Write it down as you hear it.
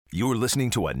You're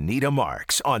listening to Anita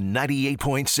Marks on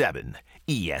 98.7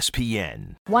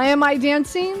 ESPN. Why am I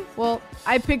dancing? Well,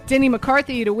 I picked Denny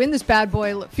McCarthy to win this bad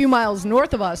boy a few miles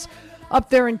north of us, up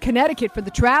there in Connecticut for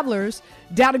the Travelers.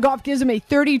 Data Golf gives him a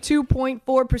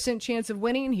 32.4% chance of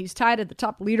winning. He's tied at the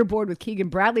top leaderboard with Keegan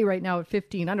Bradley right now at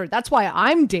 15 under. That's why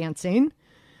I'm dancing.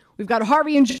 We've got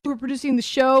Harvey and Joe who are producing the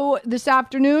show this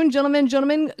afternoon.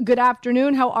 Gentlemen, good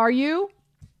afternoon. How are you?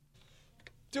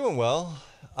 Doing well.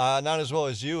 Not as well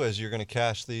as you, as you're going to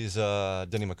cash these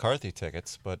Denny McCarthy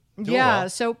tickets, but doing well.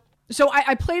 So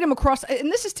I played him across,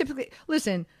 and this is typically,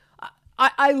 listen,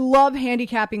 I love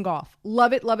handicapping golf.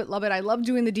 Love it, love it, love it. I love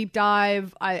doing the deep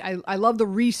dive. I love the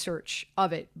research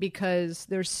of it because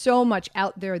there's so much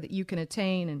out there that you can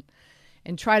attain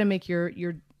and try to make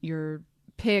your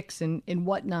picks and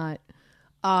whatnot.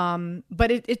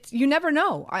 But it's you never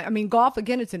know. I mean, golf,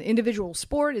 again, it's an individual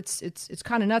sport. It's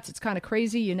kind of nuts. It's kind of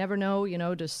crazy. You never know,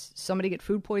 does somebody get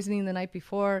food poisoning the night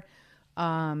before?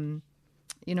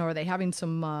 Are they having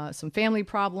some family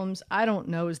problems? I don't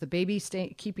know. Is the baby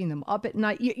keeping them up at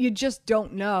night? You just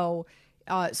don't know.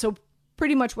 So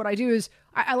pretty much what I do is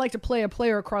I like to play a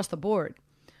player across the board.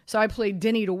 So I played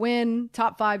Denny to win,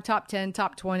 top 5, top 10,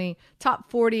 top 20,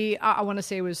 top 40. I want to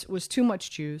say was too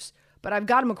much juice. But I've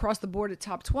got him across the board at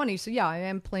top 20. So, yeah, I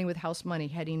am playing with house money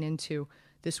heading into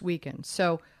this weekend.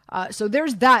 So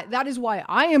there's that. That is why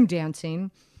I am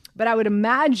dancing. But I would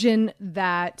imagine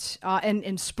that,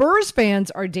 and Spurs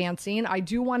fans are dancing. I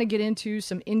do want to get into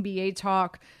some NBA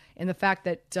talk and the fact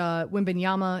that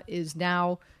Wembanyama is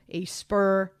now a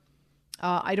Spur.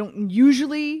 I don't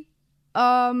usually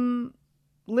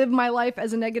live my life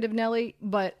as a negative Nelly,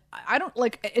 but I don't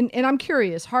like, and I'm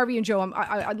curious, Harvey and Joe,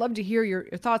 I'd love to hear your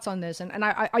thoughts on this. And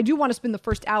I do want to spend the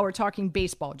first hour talking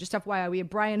baseball. Just FYI, we have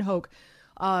Bryan Hoch,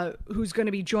 who's going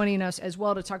to be joining us as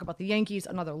well to talk about the Yankees.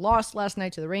 Another loss last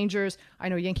night to the Rangers. I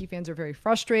know Yankee fans are very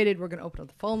frustrated. We're going to open up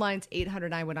the phone lines,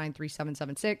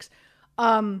 800-919-3776.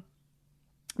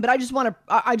 But I just want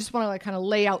to like kind of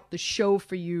lay out the show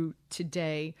for you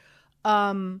today.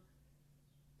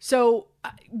 So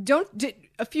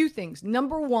a few things.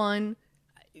 Number one,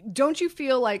 don't you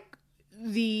feel like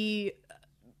the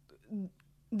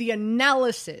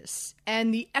analysis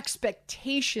and the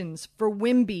expectations for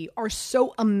Wemby are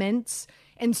so immense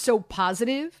and so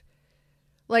positive?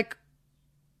 Like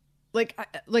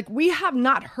we have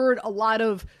not heard a lot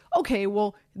of, okay,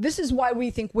 well, this is why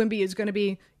we think Wemby is going to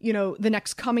be, the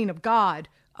next coming of God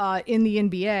in the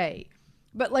NBA.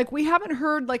 But like we haven't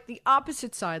heard like the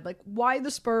opposite side, like why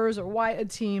the Spurs or why a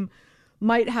team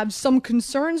might have some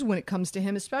concerns when it comes to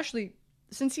him, especially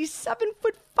since he's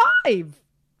 7'5".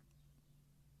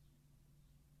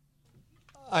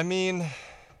 I mean,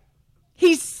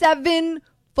 he's 7'5".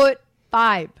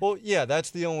 Well, yeah,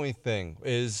 that's the only thing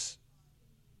is,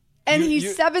 and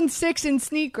he's 7'6" in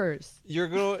sneakers. You're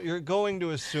going to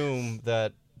assume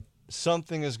that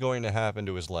something is going to happen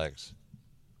to his legs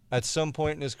at some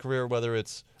point in his career, whether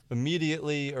it's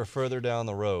immediately or further down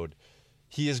the road.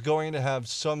 He is going to have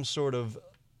some sort of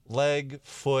leg,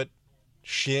 foot,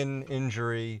 shin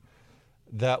injury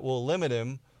that will limit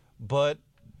him. But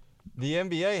the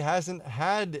NBA hasn't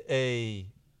had a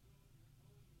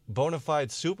bona fide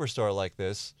superstar like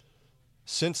this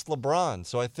since LeBron.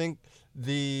 So I think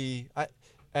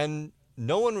and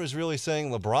no one was really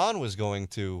saying LeBron was going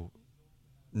to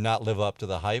not live up to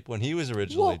the hype when he was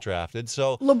originally drafted.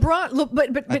 So LeBron,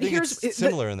 but I think here's it's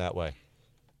similar in that way.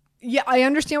 Yeah, I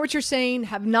understand what you're saying.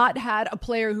 Have not had a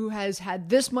player who has had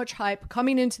this much hype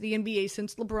coming into the NBA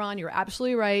since LeBron. You're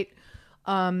absolutely right.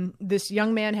 This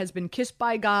young man has been kissed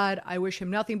by God. I wish him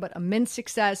nothing but immense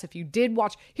success. If you did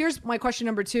watch, here's my question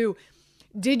number 2.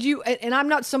 Did you, and I'm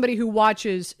not somebody who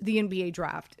watches the NBA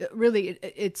draft. Really,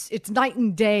 it's night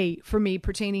and day for me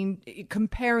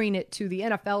comparing it to the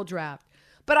NFL draft.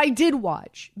 But I did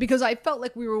watch because I felt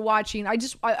like we were watching.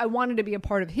 I wanted to be a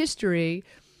part of history.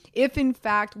 If in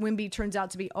fact Wemby turns out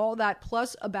to be all that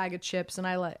plus a bag of chips, and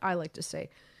I like to say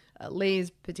Lay's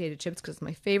potato chips because it's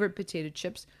my favorite potato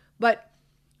chips. But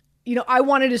I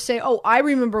wanted to say, I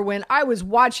remember when I was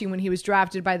watching when he was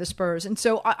drafted by the Spurs, and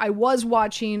so I was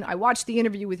watching. I watched the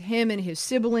interview with him and his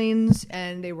siblings,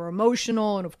 and they were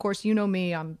emotional. And of course,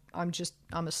 me, I'm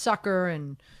a sucker,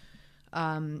 and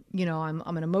I'm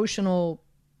an emotional.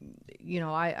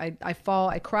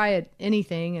 I cry at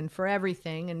anything and for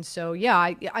everything. And so,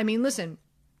 yeah, I mean, listen,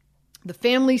 the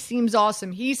family seems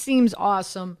awesome. He seems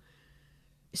awesome.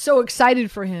 So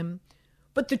excited for him.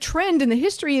 But the trend in the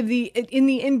history of in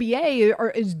the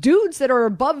NBA is dudes that are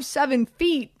above 7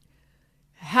 feet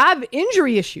have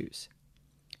injury issues.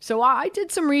 So I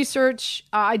did some research.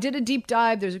 I did a deep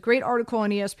dive. There's a great article on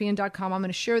ESPN.com. I'm going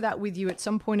to share that with you at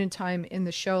some point in time in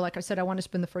the show. Like I said, I want to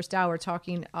spend the first hour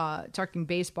talking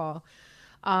baseball.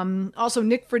 Also,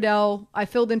 Nick Friedel, I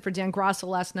filled in for Dan Grosso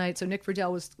last night. So Nick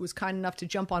Friedel was kind enough to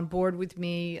jump on board with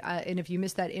me. And if you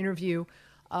missed that interview,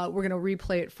 we're going to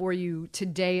replay it for you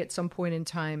today at some point in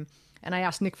time. And I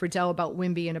asked Nick Friedel about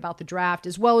Wemby and about the draft,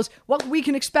 as well as what we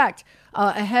can expect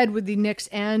ahead with the Knicks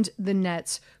and the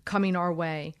Nets coming our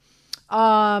way.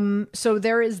 So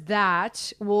there is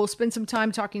that. We'll spend some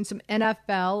time talking some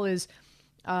NFL as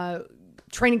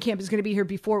training camp is going to be here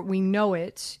before we know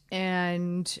it.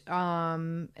 And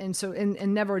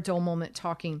never a dull moment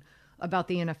talking about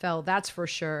the NFL. That's for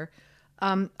sure.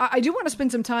 I do want to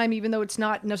spend some time, even though it's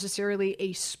not necessarily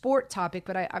a sport topic,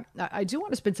 but I do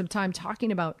want to spend some time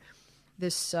talking about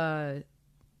this the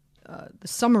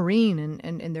submarine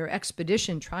and their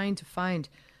expedition trying to find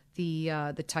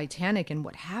the Titanic and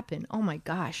what happened. Oh my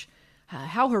gosh,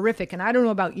 how horrific! And I don't know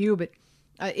about you, but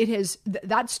it has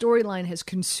that storyline has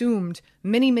consumed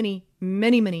many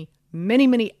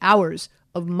hours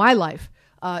of my life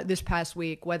this past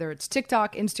week. Whether it's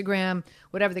TikTok, Instagram,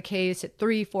 whatever the case, at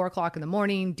 3, 4 o'clock in the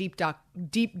morning, deep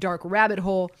dark rabbit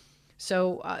hole.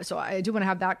 So I do want to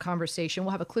have that conversation.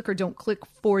 We'll have a click or don't click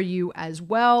for you as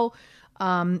well.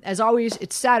 As always,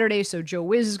 it's Saturday, so Joe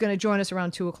Wiz is going to join us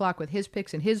around 2 o'clock with his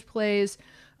picks and his plays.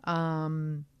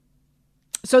 So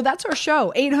that's our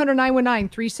show,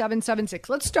 800-919-3776.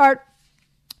 Let's start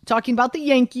talking about the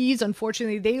Yankees.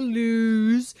 Unfortunately, they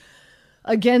lose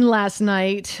again last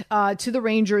night to the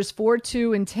Rangers,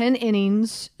 4-2 in 10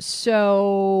 innings.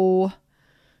 So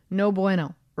no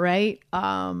bueno, right?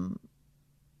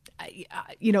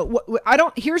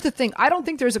 Here's the thing. I don't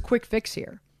think there's a quick fix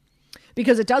here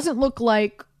because it doesn't look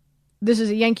like this is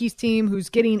a Yankees team who's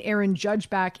getting Aaron Judge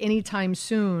back anytime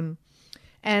soon.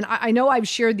 And I know I've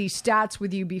shared these stats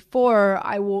with you before.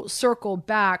 I will circle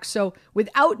back. So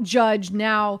without Judge,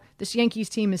 now this Yankees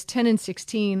team is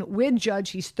 10-16. With Judge,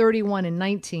 he's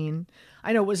 31-19.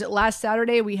 I know, was it last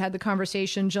Saturday we had the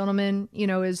conversation, gentlemen?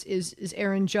 Is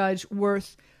Aaron Judge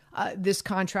worth this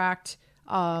contract?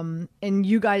 And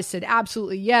you guys said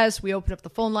absolutely yes. We opened up the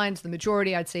phone lines. The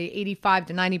majority, I'd say 85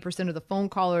 to 90% of the phone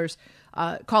callers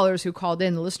who called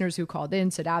in, the listeners who called in,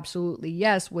 said absolutely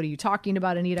yes. What are you talking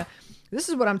about, Anita? This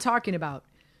is what I'm talking about.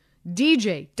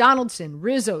 DJ, Donaldson,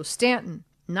 Rizzo, Stanton,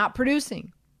 not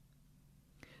producing.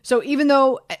 So even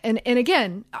though, and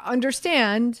again,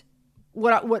 understand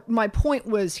what my point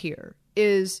was here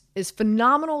is as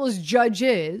phenomenal as Judge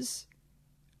is,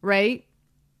 right?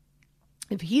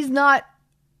 If he's not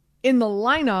in the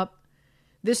lineup,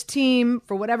 this team,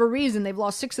 for whatever reason, they've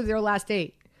lost 6 of their last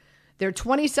 8. They're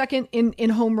 22nd in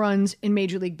home runs in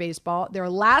Major League Baseball. They're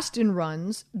last in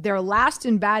runs. They're last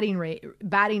in batting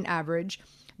average.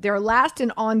 They're last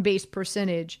in on-base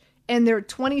percentage. And they're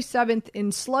 27th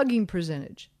in slugging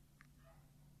percentage.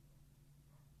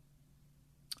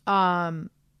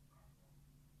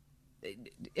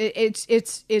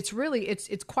 It's really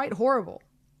quite horrible.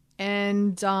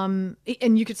 And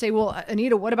you could say, well,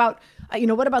 Anita, what about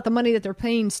the money that they're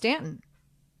paying Stanton?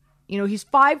 He's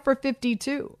 5 for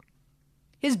 52.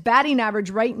 His batting average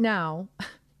right now,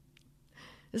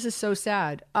 this is so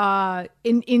sad,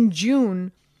 in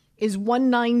June is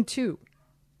 192.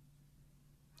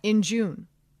 In June.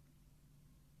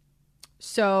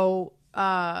 So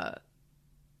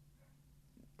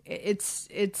it's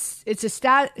a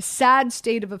sad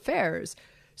state of affairs.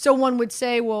 So one would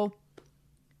say, well,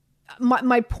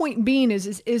 my point being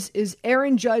is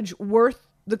Aaron Judge worth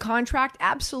the contract?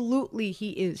 Absolutely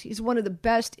he is. He's one of the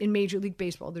best in Major League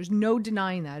Baseball. There's no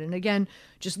denying that. And again,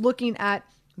 just looking at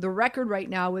the record right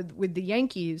now with the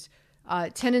Yankees,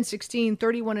 10-16,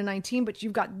 31-19, but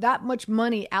you've got that much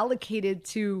money allocated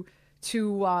to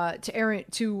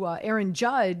Aaron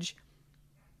Judge,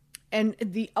 and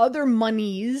the other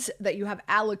monies that you have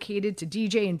allocated to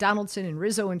DJ and Donaldson and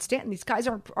Rizzo and Stanton, these guys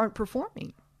aren't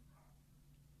performing.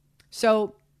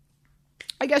 So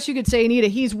I guess you could say, Anita,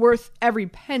 he's worth every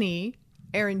penny.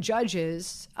 Aaron Judge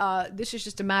is. This is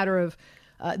just a matter of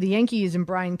the Yankees and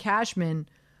Brian Cashman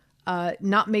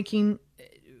not making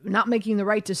the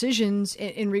right decisions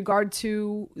in regard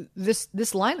to this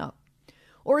lineup.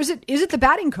 Or is it the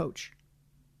batting coach?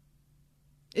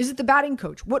 Is it the batting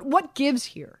coach? What gives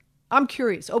here? I'm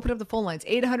curious. Open up the phone lines,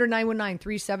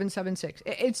 800-919-3776.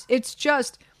 It's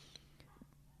just,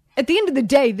 at the end of the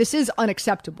day, this is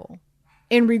unacceptable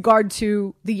in regard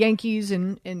to the Yankees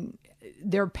and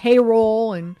their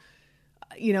payroll and,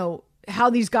 how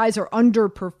these guys are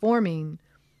underperforming.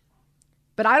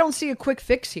 But I don't see a quick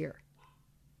fix here.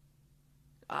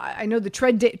 I know the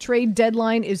trade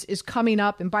deadline is coming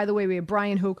up. And by the way, we have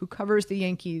Bryan Hoch, who covers the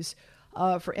Yankees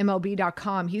for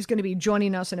MLB.com. He's going to be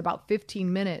joining us in about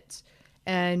 15 minutes.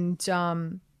 And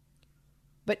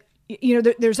but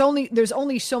there's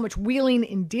only so much wheeling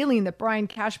and dealing that Brian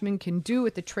Cashman can do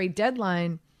at the trade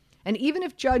deadline. And even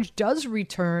if Judge does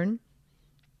return,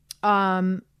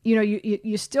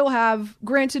 you still have,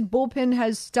 granted, bullpen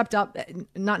has stepped up,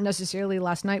 not necessarily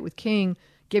last night with King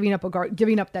giving up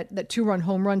that 2-run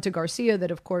home run to Garcia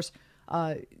that, of course,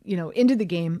 ended the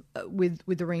game with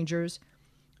the Rangers.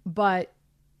 And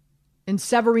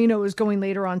Severino is going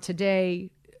later on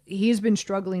today. He's been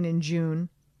struggling in June.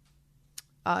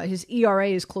 His ERA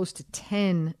is close to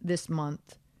 10 this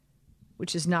month,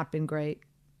 which has not been great.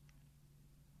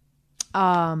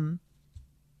 I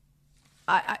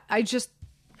just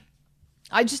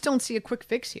don't see a quick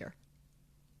fix here.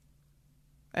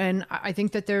 And I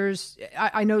think that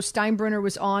I know Steinbrenner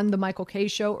was on the Michael Kay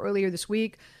show earlier this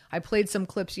week. I played some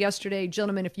clips yesterday.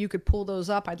 Gentlemen, if you could pull those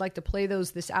up, I'd like to play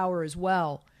those this hour as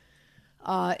well.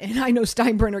 And I know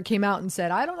Steinbrenner came out and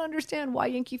said, I don't understand why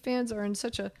Yankee fans are in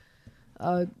such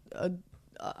what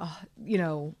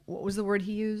was the word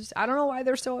he used? I don't know why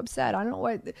they're so upset. I don't know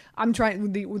why. I'm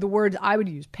trying the word I would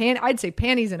use. I'd say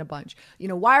panties in a bunch.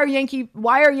 Why are Yankee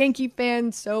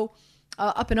fans so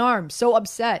up in arms, so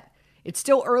upset? It's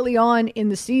still early on in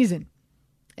the season,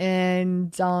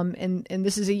 and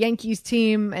this is a Yankees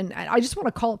team, and I just want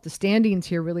to call up the standings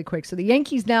here really quick. So the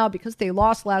Yankees now, because they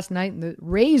lost last night, and the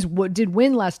Rays did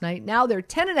win last night, now they're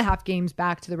 10.5 games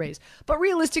back to the Rays. But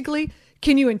realistically,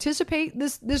 can you anticipate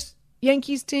this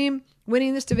Yankees team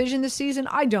winning this division this season?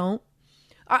 I don't.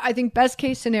 I think best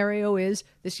case scenario is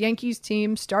this Yankees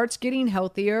team starts getting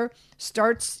healthier,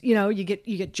 you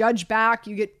get Judge back,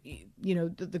 you get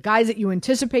the guys that you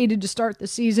anticipated to start the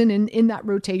season in that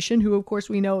rotation, who of course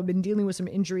we know have been dealing with some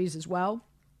injuries as well.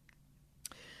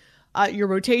 Your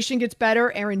rotation gets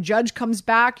better, Aaron Judge comes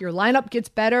back, your lineup gets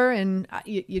better, and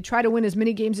you try to win as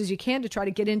many games as you can to try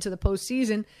to get into the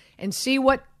postseason and see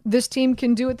what this team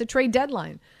can do at the trade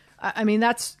deadline. I mean,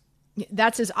 that's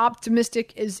as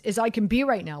optimistic as I can be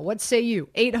right now. What say you?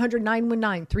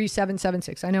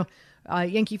 800-919-3776. I know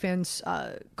Yankee fans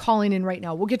calling in right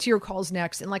now. We'll get to your calls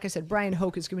next. And like I said, Bryan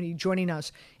Hoch is going to be joining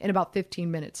us in about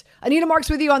 15 minutes. Anita Marks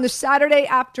with you on this Saturday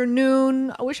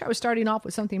afternoon. I wish I was starting off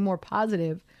with something more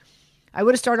positive. I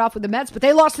would have started off with the Mets, but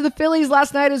they lost to the Phillies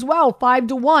last night as well,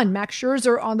 5-1. Max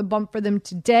Scherzer on the bump for them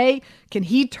today. Can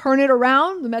he turn it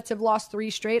around? The Mets have lost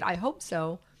 3 straight. I hope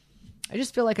so. I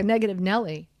just feel like a negative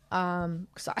Nelly. I'm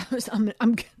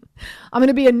going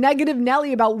to be a negative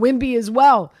Nelly about Wemby as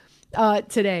well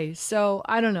today. So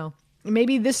I don't know.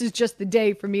 Maybe this is just the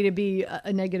day for me to be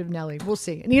a negative Nelly. We'll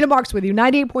see. Anita Marks with you,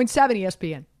 98.7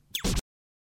 ESPN.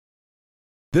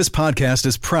 This podcast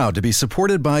is proud to be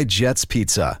supported by Jets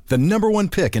Pizza, the #1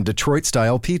 pick in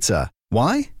Detroit-style pizza.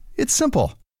 Why? It's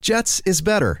simple. Jets is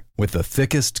better. With the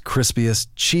thickest, crispiest,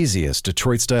 cheesiest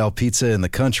Detroit-style pizza in the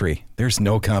country, there's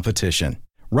no competition.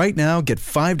 Right now, get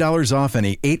 $5 off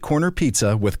any 8-corner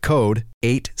pizza with code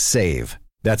 8SAVE.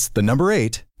 That's the number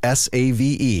 8,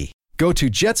 SAVE. Go to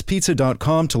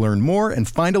jetspizza.com to learn more and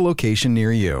find a location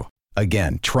near you.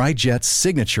 Again, try Jet's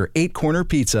signature 8-corner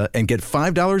pizza and get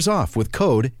 $5 off with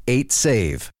code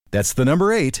 8SAVE. That's the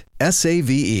number 8,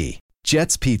 SAVE.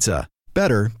 Jet's Pizza.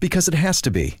 Better because it has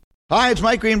to be. Hi, it's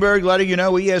Mike Greenberg letting you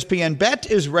know ESPN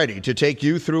Bet is ready to take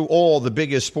you through all the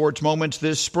biggest sports moments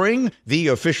this spring. The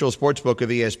official sportsbook of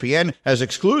ESPN has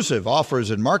exclusive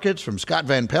offers and markets from Scott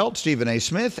Van Pelt, Stephen A.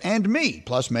 Smith, and me,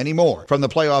 plus many more. From the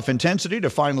playoff intensity to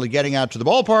finally getting out to the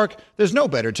ballpark, there's no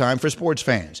better time for sports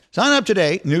fans. Sign up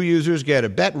today. New users get a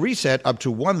bet reset up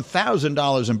to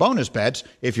 $1,000 in bonus bets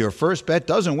if your first bet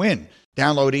doesn't win.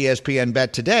 Download ESPN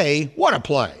Bet today. What a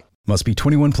play. Must be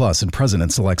 21 plus and present in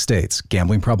select states.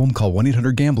 Gambling problem? Call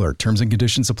 1-800-GAMBLER. Terms and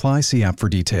conditions apply. See app for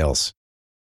details.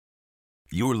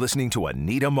 You're listening to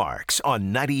Anita Marks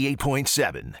on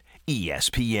 98.7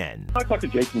 ESPN. I talk to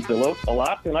Jason Zillow a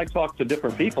lot, and I talk to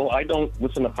different people. I don't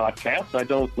listen to podcasts. I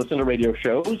don't listen to radio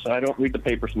shows. I don't read the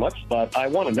papers much, but I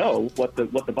want to know what the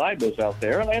vibe is out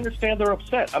there, and I understand they're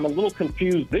upset. I'm a little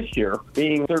confused this year,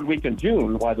 being third week in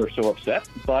June, why they're so upset,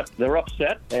 but they're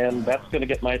upset, and that's going to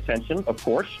get my attention, of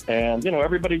course. And,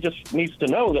 everybody just needs to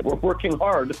know that we're working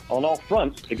hard on all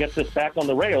fronts to get this back on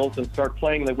the rails and start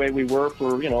playing the way we were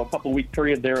for, a couple-week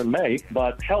period there in May.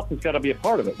 But health has got to be a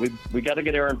part of it. We got to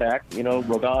get Aaron back. back. You know,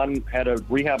 Rodon had a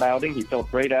rehab outing. He felt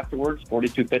great afterwards.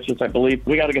 42 pitches, I believe.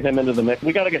 We got to get him into the mix.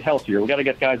 We got to get healthier. We got to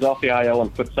get guys off the IL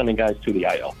and quit sending guys to the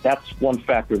IL. That's one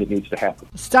factor that needs to happen.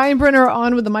 Steinbrenner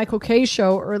on with the Michael Kay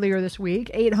show earlier this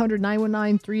week.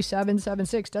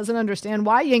 800-919-3776. Doesn't understand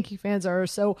why Yankee fans are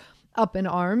so up in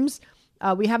arms.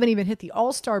 We haven't even hit the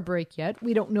All-Star break yet.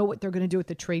 We don't know what they're going to do at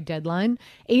the trade deadline.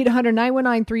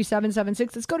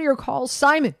 800-919-3776. Let's go to your call.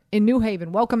 Simon in New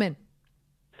Haven. Welcome in.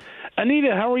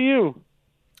 Anita, how are you?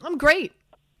 I'm great.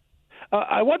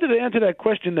 I wanted to answer that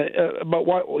question about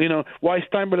why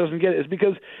Steinbrenner doesn't get it. It's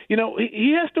because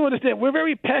he has to understand we're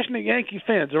very passionate Yankee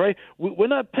fans. All right, we're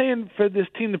not paying for this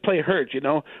team to play hurt.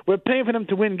 We're paying for them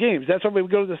to win games. That's why we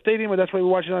go to the stadium, and that's why we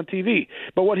watch it on TV.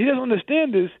 But what he doesn't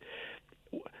understand is,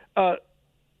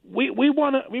 we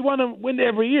want to win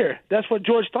every year. That's what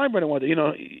George Steinbrenner wanted.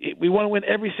 We want to win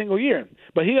every single year.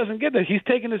 But he doesn't get that. He's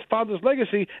taking his father's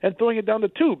legacy and throwing it down the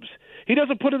tubes. He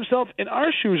doesn't put himself in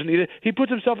our shoes, Anita. He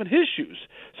puts himself in his shoes.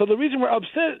 So the reason we're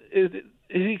upset is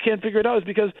he can't figure it out is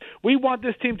because we want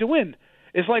this team to win.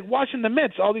 It's like watching the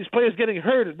Mets, all these players getting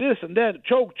hurt, this and that,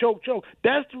 choke.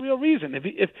 That's the real reason.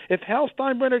 If Hal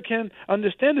Steinbrenner can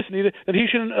understand this, Anita, then he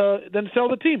shouldn't then sell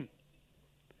the team.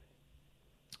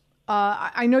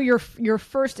 I know your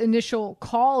first initial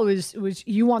call was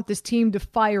you want this team to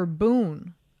fire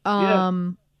Boone.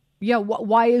 Yeah.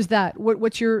 Why is that?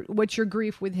 What's your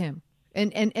grief with him?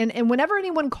 And whenever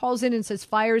anyone calls in and says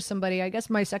fire somebody, I guess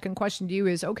my second question to you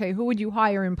is, okay, who would you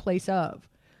hire in place of?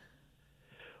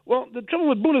 Well, the trouble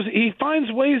with Boone is he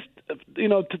finds ways,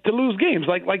 to lose games.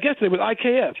 Like yesterday with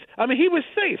IKF. I mean, he was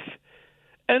safe,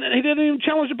 and he didn't even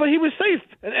challenge it, but he was safe,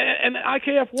 and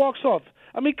IKF walks off.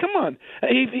 I mean, come on.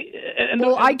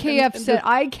 IKF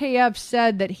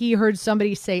said that he heard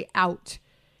somebody say out.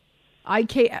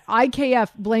 IKF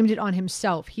blamed it on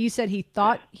himself. He said he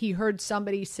thought he heard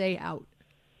somebody say out.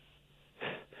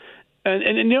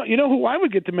 And you know who I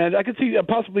would get to manage? I could see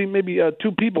possibly maybe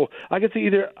two people. I could see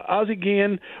either Ozzie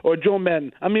Guillen or Joe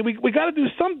Madden. I mean, we got to do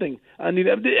something. And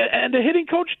the hitting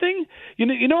coach thing.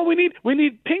 You know what we need? We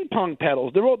need ping pong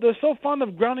paddles. They're so fond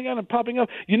of grounding out and popping up.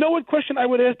 You know what question I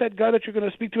would ask that guy that you're going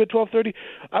to speak to at 12:30?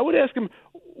 I would ask him,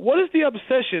 what is the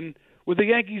obsession with the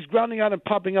Yankees grounding out and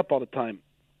popping up all the time?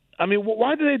 I mean,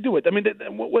 why do they do it? I mean,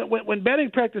 when batting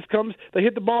practice comes, they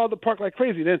hit the ball out of the park like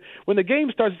crazy. Then when the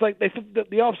game starts, it's like they flip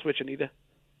the off switch, Anita.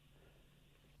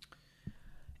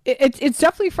 It's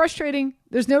definitely frustrating.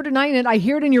 There's no denying it. I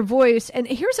hear it in your voice. And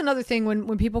here's another thing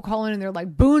when people call in and they're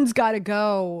like, Boone's got to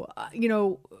go,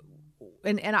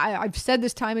 and I've said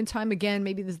this time and time again,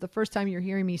 maybe this is the first time you're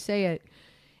hearing me say it,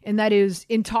 and that is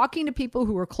in talking to people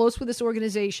who are close with this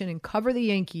organization and cover the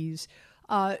Yankees,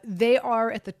 they are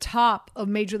at the top of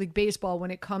Major League Baseball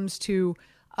when it comes to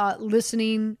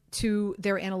listening to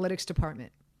their analytics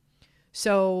department.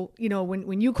 So,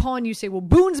 when you call and you say, well,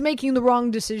 Boone's making the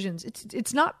wrong decisions,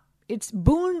 it's not. It's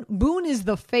Boone. Boone is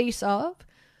the face of.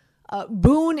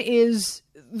 Boone is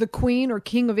the Queen or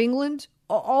King of England.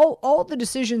 All the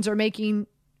decisions are made in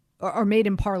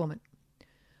Parliament.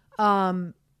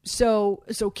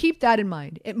 So keep that in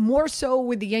mind. More so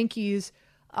with the Yankees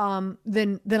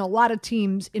than a lot of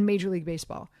teams in Major League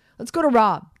Baseball. Let's go to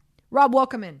Rob. Rob,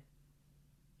 welcome in.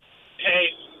 Hey,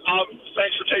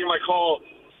 thanks for taking my call.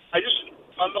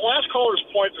 On the last caller's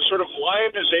point, the sort of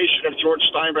lionization of George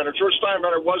Steinbrenner. George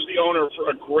Steinbrenner was the owner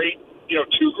for a great,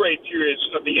 two great periods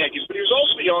of the Yankees, but he was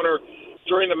also the owner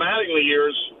during the Mattingly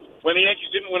years when the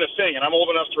Yankees didn't win a thing, and I'm old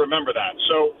enough to remember that.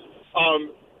 So, I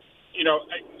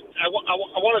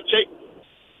want to take,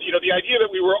 the idea that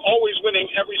we were always winning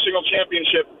every single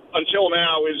championship until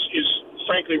now is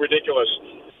frankly ridiculous.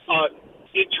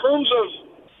 In terms of,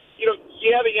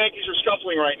 the Yankees are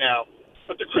scuffling right now.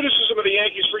 But the criticism of the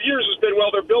Yankees for years has been,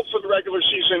 well, they're built for the regular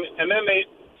season, and then they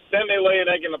lay an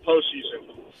egg in the postseason.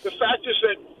 The fact is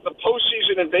that the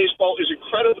postseason in baseball is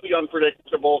incredibly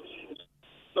unpredictable. It's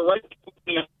the right.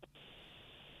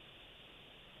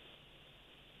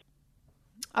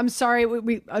 I'm sorry.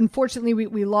 We unfortunately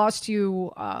we lost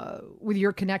you with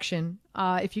your connection.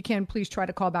 If you can, please try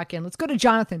to call back in. Let's go to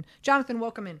Jonathan. Jonathan,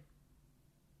 welcome in.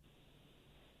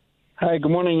 Hi,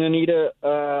 good morning, Anita.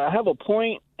 I have a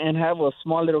point and have a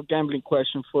small little gambling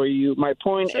question for you. My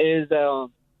point is I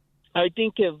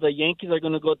think if the Yankees are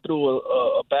going to go through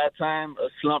a bad time, a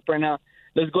slump right now,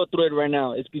 let's go through it right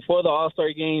now. It's before the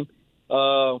All-Star game.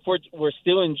 We're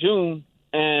still in June,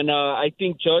 and I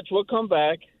think Judge will come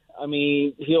back. I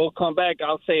mean, he'll come back,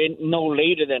 I'll say, no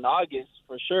later than August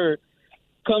for sure.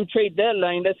 Come trade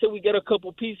deadline, let's say we get a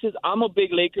couple pieces. I'm a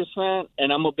big Lakers fan,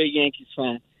 and I'm a big Yankees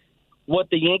fan. what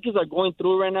the Yankees are going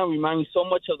through right now remind me so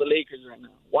much of the Lakers right now.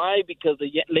 Why? Because the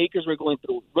Lakers were going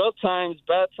through rough times,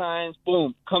 bad times,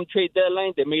 boom. Come trade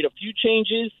deadline, they made a few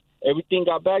changes. Everything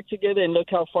got back together, and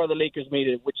look how far the Lakers made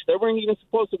it, which they weren't even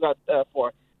supposed to got that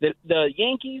far. The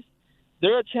Yankees,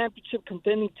 they're a championship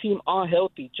contending team all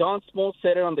healthy. John Smoltz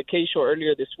said it on the K-Show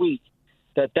earlier this week,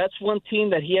 that's one team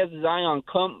that he has his eye on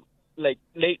come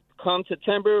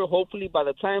September. Hopefully by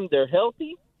the time they're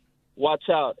healthy, watch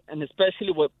out. And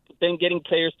especially with them getting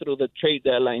players through the trade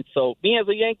deadline. So me as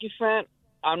a Yankees fan,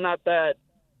 I'm not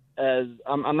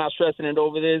stressing it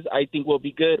over this. I think we'll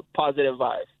be good. Positive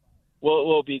vibes.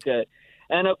 We'll be good.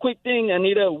 And a quick thing,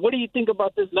 Anita, what do you think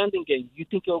about this London game? You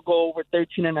think it'll go over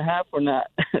 13.5 or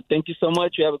not? Thank you so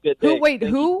much. You have a good day.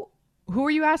 Who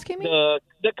are you asking me? The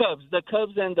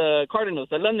Cubs and the Cardinals,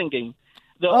 the London game.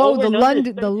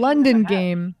 The London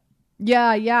game.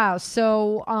 Yeah.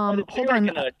 So hold on.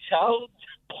 In a child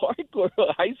park or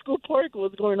a high school park?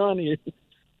 What's going on here?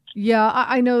 Yeah,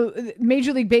 I know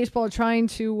Major League Baseball trying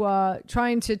to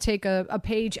take a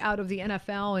page out of the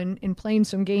NFL and playing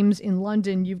some games in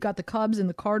London. You've got the Cubs and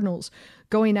the Cardinals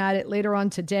going at it later on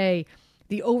today.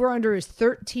 The over-under is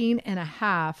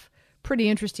 13.5. Pretty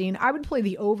interesting. I would play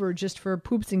the over just for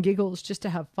poops and giggles, just to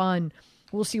have fun.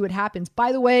 We'll see what happens.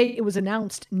 By the way, it was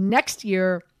announced next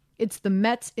year it's the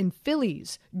Mets and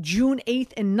Phillies, June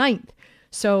 8th and 9th.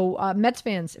 So Mets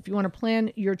fans, if you want to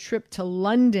plan your trip to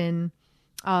London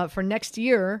for next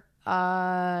year,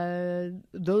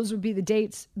 those would be the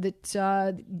dates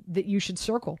that you should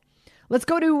circle. Let's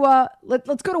go to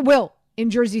let's go to Will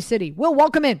in Jersey City. Will,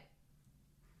 welcome in.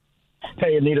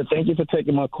 Hey, Anita, thank you for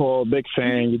taking my call. Big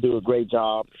fan. You do a great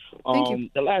job. Thank you.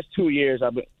 The last 2 years,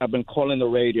 I've been calling the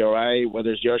radio, right?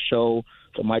 Whether it's your show,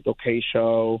 the Michael K.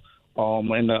 show,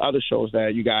 and the other shows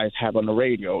that you guys have on the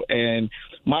radio. And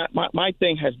my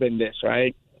thing has been this,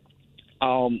 right?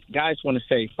 Guys want to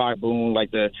say fire Boone,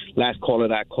 like the last caller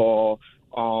that call.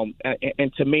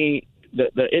 And to me,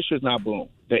 the issue is not Boone.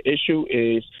 The issue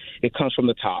is it comes from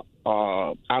the top.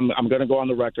 I'm going to go on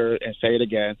the record and say it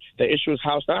again. The issue is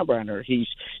Hal Steinbrenner. He's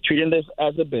treating this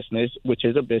as a business, which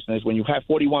is a business. When you have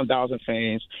 41,000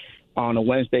 fans on a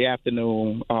Wednesday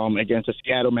afternoon against the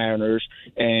Seattle Mariners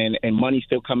and money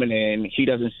still coming in, he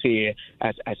doesn't see it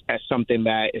as something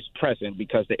that is present,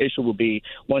 because the issue will be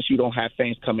once you don't have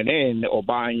fans coming in or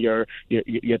buying your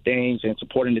things and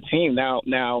supporting the team,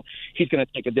 now he's going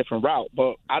to take a different route.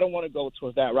 But I don't want to go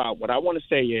towards that route. What I want to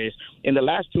say is in the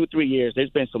last 2-3 years, there's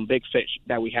been some big fish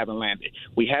that we haven't landed.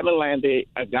 We haven't landed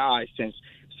a guy since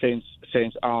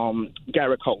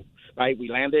Garrett Cole, right? We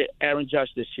landed Aaron Judge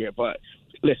this year, but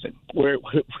listen,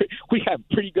 we have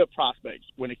pretty good prospects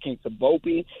when it came to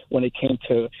Volpe, when it came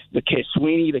to the kid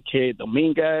Sweeney, the kid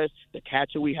Dominguez, the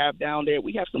catcher we have down there.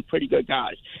 We have some pretty good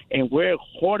guys, and we're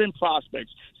hoarding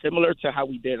prospects, similar to how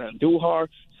we did Andujar,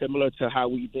 similar to how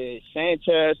we did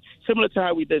Sanchez, similar to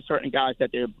how we did certain guys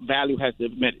that their value has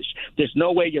diminished. There's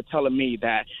no way you're telling me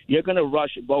that you're going to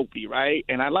rush Volpe, right?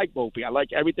 And I like Volpe. I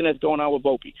like everything that's going on with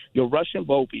Volpe. You're rushing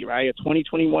Volpe, right? A 20,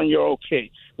 21-year-old kid.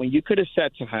 When you could have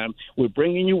said to him, we're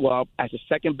bringing you up as a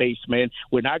second baseman.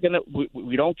 We're not going to –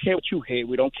 we don't care what you hit.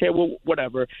 We don't care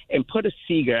whatever. And put a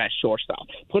Seager at shortstop.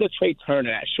 Put a Trey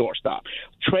Turner at shortstop.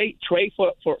 Trade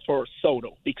for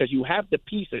Soto, because you have the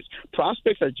pieces.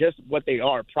 Prospects are just what they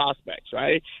are, prospects,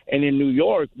 right? And in New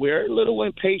York, we're a little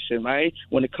impatient, right,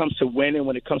 when it comes to winning,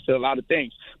 when it comes to a lot of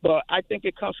things. But I think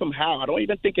it comes from Hal. I don't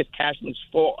even think it's Cashman's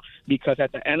fault, because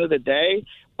at the end of the day,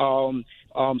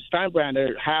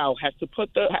 Steinbrenner, Hal has to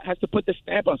put the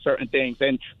stamp on certain things.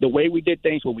 And the way we did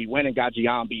things when we went and got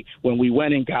Giambi, when we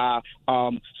went and got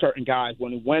certain guys,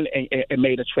 when we went and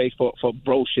made a trade for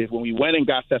Brocious, when we went and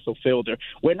got Cecil Fielder,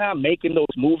 we're not making those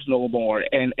moves no more.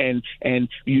 And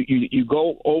you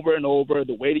go over and over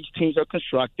the way these teams are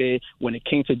constructed. When it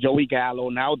came to Joey Gallo,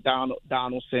 now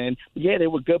Donaldson, yeah, they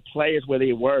were good players where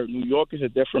they were. New York is a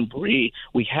different breed.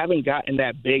 We haven't gotten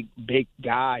that big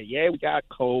guy. Yeah, we got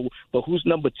Cole, but who's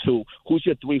number two? Who's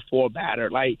your 3-4 batter?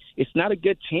 Like, it's not a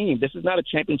good team. This is not a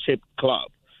championship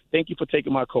club. Thank you for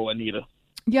taking my call, Anita.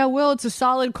 Yeah, Will, it's a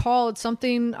solid call. It's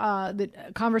something a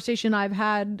conversation I've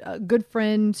had. A good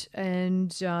friend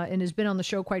and has been on the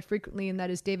show quite frequently, and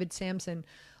that is David Sampson,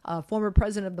 former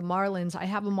president of the Marlins. I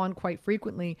have him on quite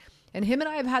frequently, and him and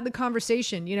I have had the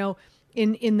conversation. You know,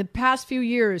 in the past few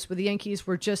years, where the Yankees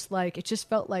were just like, it just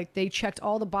felt like they checked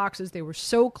all the boxes. They were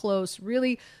so close,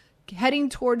 really heading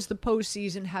towards the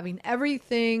postseason, having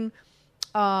everything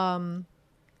in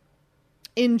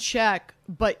check,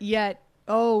 but yet,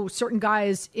 certain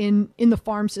guys in the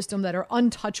farm system that are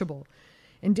untouchable.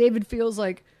 And David feels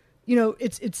like, you know,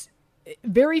 it's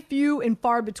very few and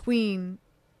far between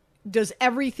does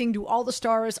everything, do all the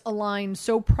stars align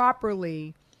so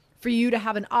properly for you to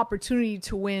have an opportunity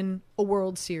to win a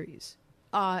World Series?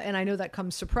 And I know that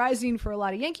comes surprising for a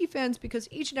lot of Yankee fans because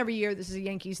each and every year this is a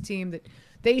Yankees team that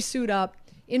they suit up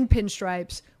in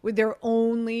pinstripes with their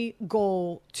only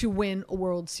goal to win a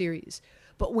World Series.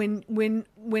 But when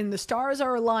the stars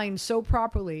are aligned so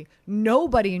properly,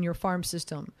 nobody in your farm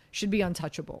system should be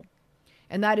untouchable.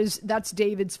 And that's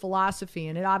David's philosophy,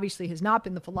 and it obviously has not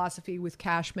been the philosophy with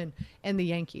Cashman and the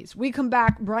Yankees. We come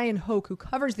back. Bryan Hoch, who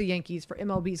covers the Yankees for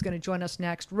MLB, is going to join us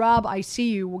next. Rob, I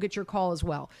see you. We'll get your call as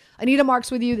well. Anita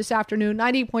Marks with you this afternoon,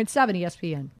 98.7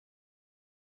 ESPN.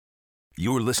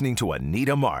 You're listening to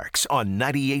Anita Marks on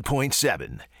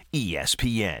 98.7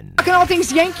 ESPN. Talking all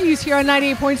things Yankees here on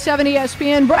 98.7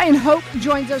 ESPN. Bryan Hoch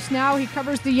joins us now. He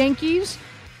covers the Yankees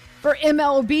for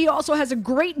MLB. Also has a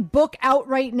great book out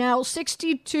right now,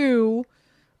 62,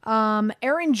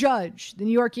 Aaron Judge, the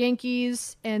New York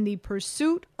Yankees, and the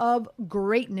Pursuit of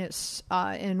Greatness.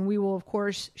 And we will, of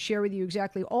course, share with you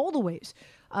exactly all the ways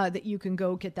that you can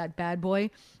go get that bad boy.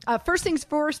 First things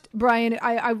first, Bryan,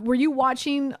 were you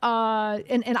watching,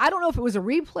 and I don't know if it was a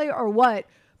replay or what,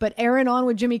 but Aaron on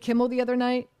with Jimmy Kimmel the other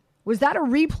night? Was that a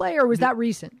replay or was that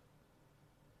recent?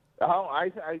 Oh, I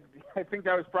think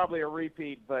that was probably a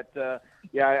repeat, but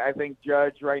I think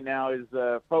Judge right now is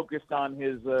focused on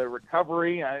his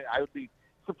recovery. I would be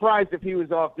surprised if he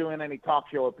was off doing any talk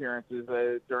show appearances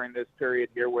during this period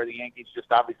here where the Yankees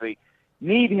just obviously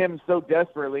need him so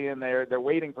desperately, and they're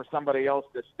waiting for somebody else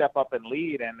to step up and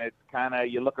lead. And it's kind of,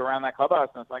 you look around that clubhouse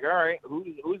and it's like, all right, who's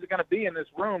it going to be in this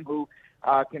room who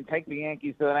can take the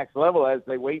Yankees to the next level as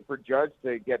they wait for Judge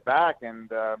to get back?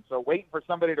 And so waiting for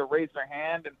somebody to raise their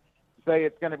hand and say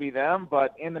it's going to be them.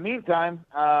 But in the meantime,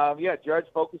 Judge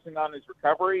focusing on his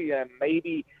recovery and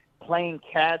maybe playing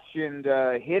catch and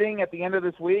hitting at the end of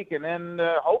this week. And then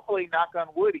hopefully, knock on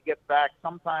wood, he gets back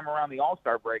sometime around the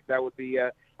All-Star break. That would be,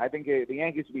 I think the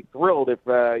Yankees would be thrilled if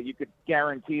you could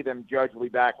guarantee them Judge will be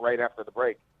back right after the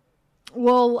break.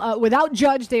 Well, without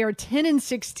Judge, they are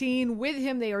 10-16. With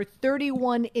him, they are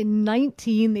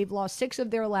 31-19. They've lost 6 of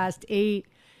their last 8.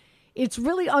 It's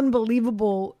really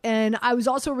unbelievable. And I was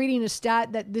also reading a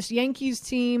stat that this Yankees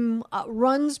team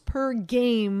runs per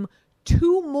game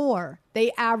 2 more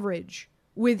they average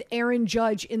with Aaron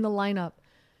Judge in the lineup.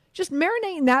 Just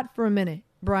marinating that for a minute,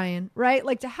 Bryan, right?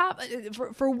 Like to have,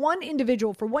 for one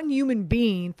individual, for one human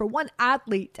being, for one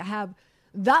athlete to have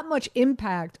that much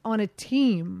impact on a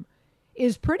team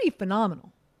is pretty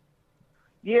phenomenal.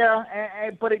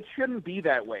 Yeah, but it shouldn't be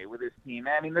that way with this team.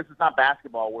 I mean, this is not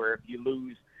basketball where if you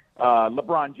lose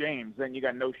LeBron James, then you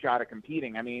got no shot at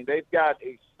competing. I mean, they've got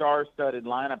a star-studded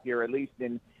lineup here, at least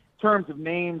in terms of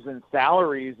names and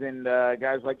salaries, and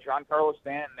guys like Giancarlo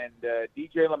Stanton and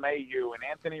DJ LeMahieu and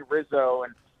Anthony Rizzo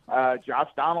and Josh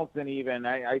Donaldson even.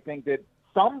 I think that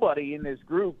somebody in this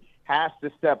group has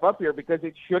to step up here because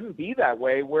it shouldn't be that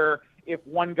way where if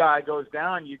one guy goes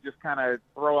down, you just kind of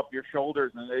throw up your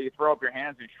shoulders and you throw up your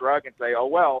hands and shrug and say, oh,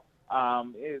 well,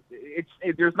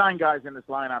 there's 9 guys in this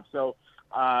lineup. So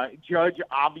Judge,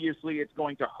 obviously, it's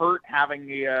going to hurt having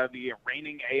the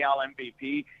reigning AL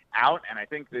MVP out, and I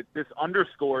think that this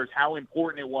underscores how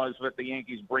important it was that the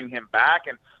Yankees bring him back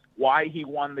and why he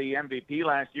won the MVP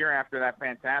last year after that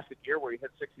fantastic year where he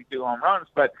hit 62 home runs.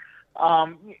 But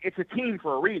it's a team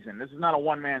for a reason. This is not a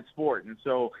one-man sport, and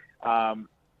so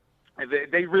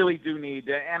they really do need,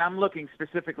 and I'm looking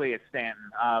specifically at Stanton,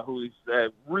 who's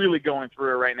really going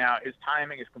through it right now. His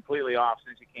timing is completely off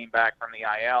since he came back from the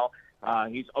IL.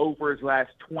 He's over his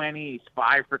last 20. He's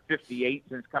 5 for 58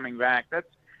 since coming back.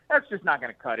 That's just not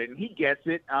going to cut it, and he gets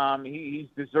it. He's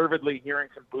deservedly hearing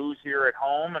some boos here at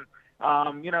home, and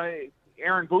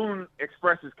Aaron Boone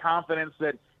expresses confidence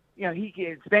that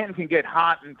Stanton can get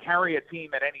hot and carry a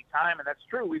team at any time, and that's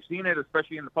true. We've seen it,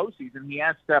 especially in the postseason. He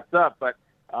has stepped up, but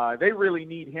they really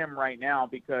need him right now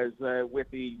because with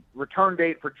the return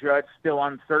date for Judge still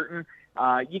uncertain,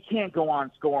 you can't go on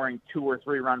scoring 2 or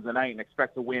 3 runs a night and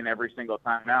expect to win every single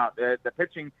time out. The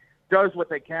pitching does what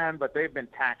they can, but they've been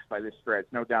taxed by this stretch,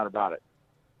 no doubt about it.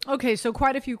 Okay, so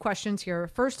quite a few questions here.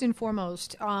 First and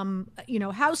foremost,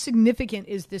 how significant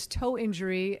is this toe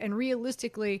injury, and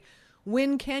realistically,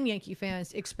 when can Yankee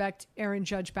fans expect Aaron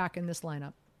Judge back in this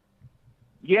lineup?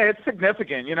 Yeah, it's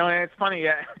significant. And it's funny.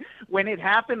 When it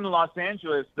happened in Los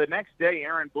Angeles, the next day,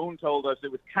 Aaron Boone told us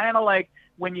it was kind of like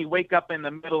when you wake up in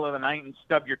the middle of the night and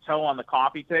stub your toe on the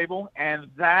coffee table, and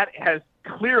that has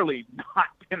clearly not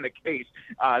been the case.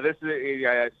 This is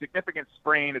a significant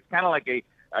sprain. It's kind of like a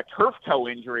turf toe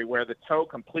injury where the toe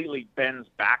completely bends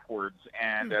backwards.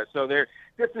 And so this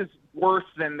is worse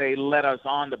than they let us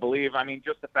on to believe. I mean,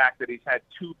 just the fact that he's had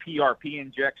 2 PRP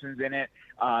injections in it.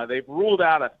 They've ruled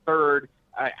out a third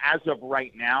as of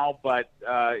right now, but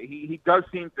he does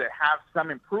seem to have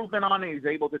some improvement on it. He's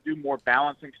able to do more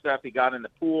balancing stuff. He got in the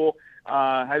pool,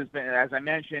 has been, as I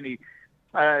mentioned,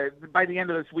 by the end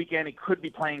of this weekend, he could be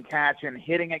playing catch and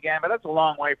hitting again, but that's a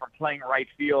long way from playing right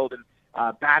field and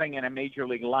batting in a major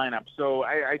league lineup. So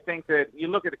I think that you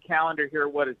look at the calendar here,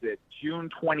 what is it, June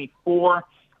 24?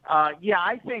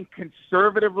 I think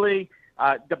conservatively,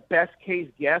 the best case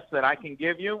guess that I can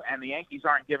give you, and the Yankees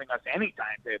aren't giving us any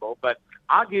timetable, but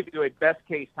I'll give you a best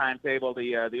case timetable.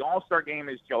 The All-Star game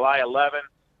is July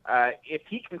 11th. If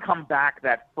he can come back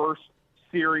that first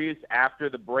series after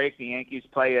the break, the Yankees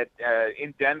play it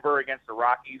in Denver against the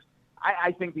Rockies,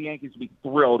 I think the Yankees would be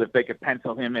thrilled if they could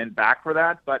pencil him in back for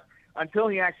that. But until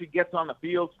he actually gets on the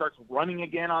field, starts running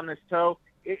again on this toe,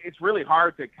 it's really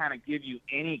hard to kind of give you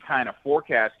any kind of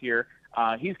forecast here.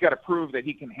 He's got to prove that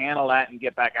he can handle that and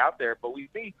get back out there. But we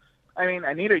see, I mean,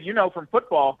 Anita, you know from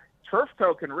football, turf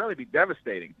toe can really be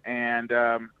devastating. And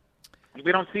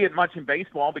we don't see it much in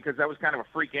baseball because that was kind of a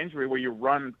freak injury where you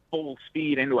run full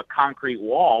speed into a concrete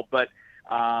wall. But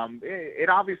it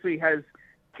obviously has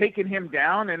taken him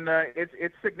down, and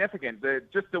it's significant.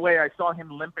 Just the way I saw him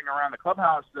limping around the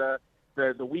clubhouse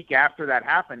the week after that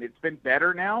happened, it's been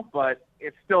better now, but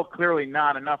it's still clearly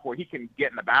not enough where he can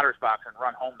get in the batter's box and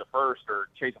run home to first or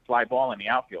chase a fly ball in the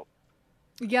outfield.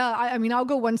 Yeah, I mean, I'll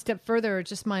go one step further,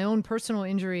 just my own personal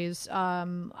injuries.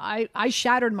 I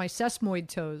shattered my sesamoid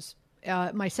toes,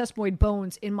 my sesamoid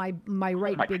bones in my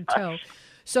right big toe.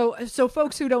 So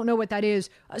folks who don't know what that is,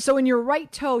 so in your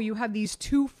right toe, you have these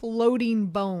 2 floating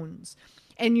bones,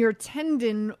 and your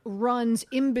tendon runs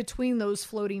in between those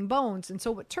floating bones. And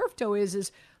so what turf toe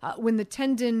is when the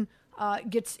tendon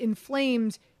gets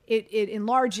inflamed, it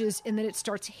enlarges, and then it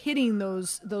starts hitting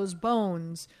those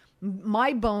bones.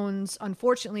 My bones,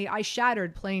 unfortunately, I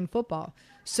shattered playing football.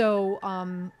 So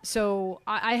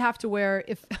I have to wear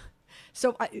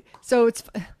so it's.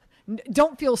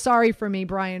 Don't feel sorry for me,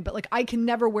 Brian, but like I can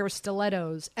never wear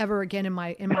stilettos ever again in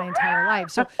my entire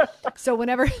life. So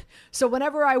whenever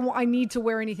I need to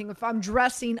wear anything, if I'm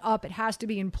dressing up, it has to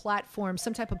be in platform,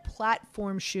 some type of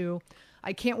platform shoe.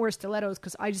 I can't wear stilettos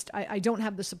because I don't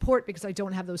have the support because I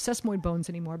don't have those sesamoid bones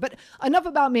anymore. But enough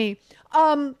about me.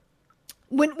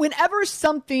 Whenever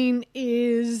something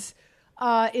is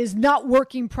not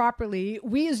working properly,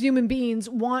 we as human beings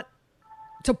want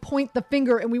to point the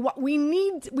finger, and we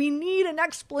need an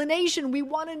explanation. We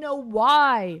want to know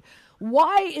why.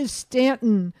 Why is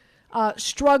Stanton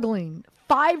struggling?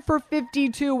 5 for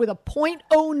 52 with a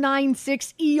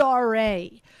 .096 ERA.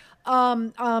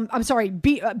 I'm sorry,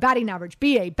 batting average.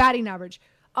 Batting average.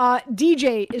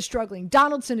 DJ is struggling.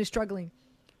 Donaldson is struggling.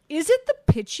 Is it the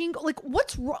pitching? Like,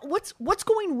 what's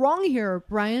going wrong here,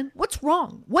 Brian? What's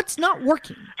wrong? What's not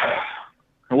working?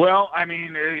 Well, I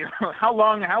mean, how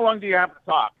long do you have to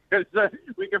talk? Because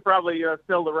we could probably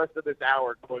fill the rest of this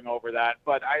hour going over that.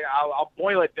 But I'll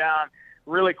boil it down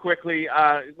really quickly.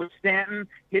 With Stanton,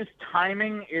 his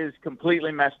timing is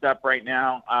completely messed up right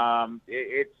now.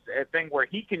 It's a thing where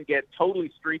he can get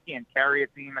totally streaky and carry a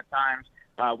team at times.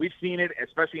 We've seen it,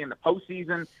 especially in the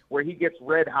postseason, where he gets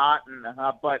red hot.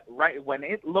 But right when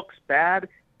it looks bad,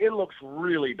 it looks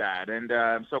really bad. And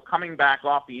so coming back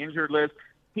off the injured list,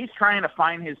 he's trying to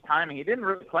find his timing. He didn't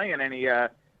really play in any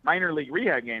minor league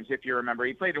rehab games, if you remember.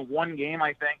 He played in one game,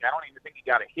 I think. I don't even think he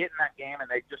got a hit in that game, and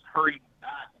they just hurried him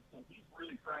back. And so he's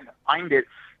really trying to find it,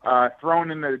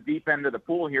 thrown in the deep end of the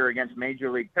pool here against major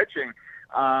league pitching.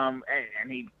 And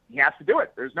he has to do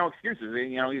it. There's no excuses.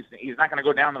 You know, he's not going to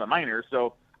go down to the minors,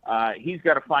 so he's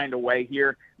got to find a way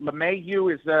here.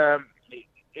 LeMahieu is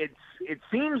it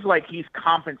seems like he's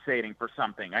compensating for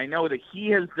something. I know that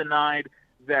he has denied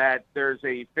that there's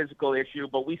a physical issue,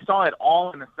 but we saw it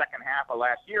all in the second half of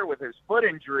last year with his foot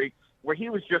injury where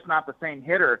he was just not the same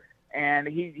hitter, and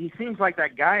he seems like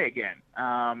that guy again.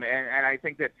 And I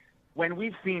think that when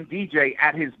we've seen DJ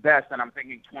at his best, and I'm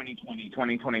thinking 2020,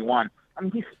 2021, I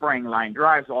mean, he's spraying line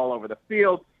drives all over the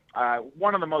field.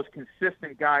 One of the most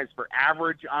consistent guys for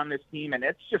average on this team, and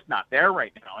it's just not there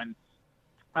right now.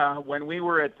 And when we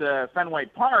were at Fenway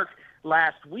Park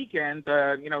last weekend,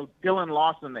 Dylan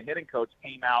Lawson, the hitting coach,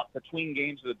 came out between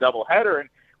games of the doubleheader and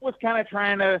was kind of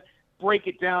trying to break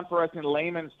it down for us in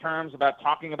layman's terms about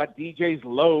talking about DJ's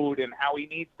load and how he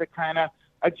needs to kind of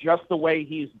adjust the way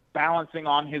he's balancing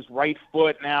on his right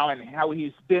foot now and how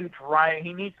he's been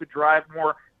he needs to drive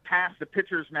more past the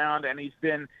pitcher's mound, and he's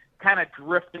been kind of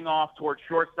drifting off towards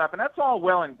shortstop, and that's all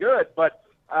well and good, but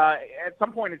at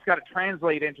some point it's got to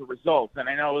translate into results. And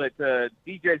I know that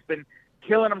DJ's been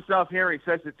killing himself here. He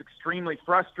says it's extremely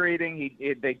frustrating.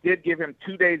 They did give him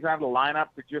 2 days out of the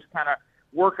lineup to just kind of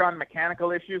work on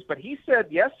mechanical issues, but he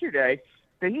said yesterday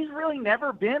that he's really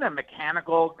never been a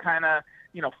mechanical kind of,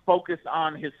 focus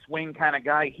on his swing kind of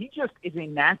guy. He just is a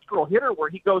natural hitter where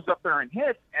he goes up there and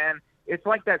hits, and it's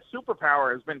like that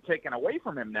superpower has been taken away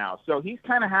from him now. So he's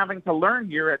kind of having to learn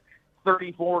here at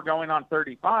 34 going on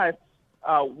 35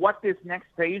 what this next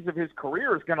phase of his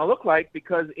career is going to look like,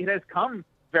 because it has come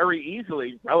very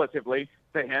easily, relatively,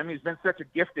 to him. He's been such a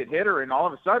gifted hitter, and all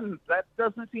of a sudden that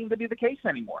doesn't seem to be the case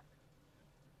anymore.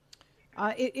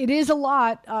 It is a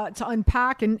lot to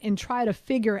unpack and try to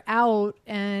figure out.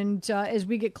 And as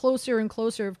we get closer and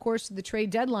closer, of course, to the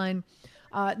trade deadline,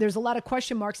 there's a lot of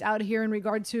question marks out here in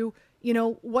regard to,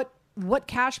 what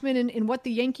Cashman and what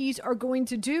the Yankees are going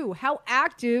to do. How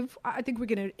active, I think we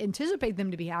can anticipate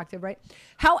them to be active, right?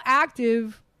 How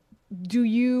active do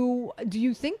you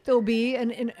think they'll be?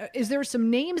 And is there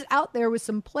some names out there with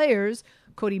some players,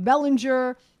 Cody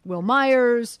Bellinger, Will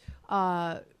Myers,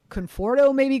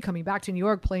 Conforto maybe coming back to New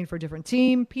York, playing for a different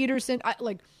team, Peterson, are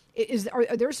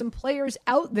there some players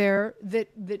out there that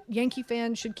Yankee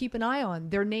fans should keep an eye on?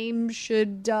 Their names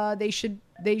should pay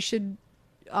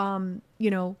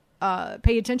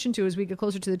attention to as we get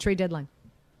closer to the trade deadline.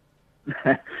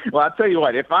 Well, I'll tell you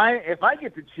what, if I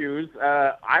get to choose,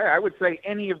 I would say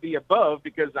any of the above,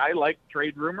 because I like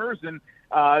trade rumors, and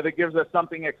that gives us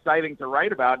something exciting to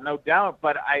write about, no doubt.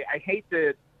 But I hate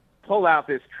to pull out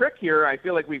this trick here. I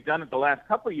feel like we've done it the last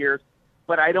couple of years,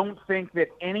 but I don't think that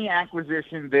any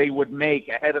acquisition they would make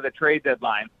ahead of the trade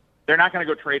deadline, they're not going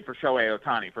to go trade for Shohei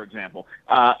Ohtani, for example.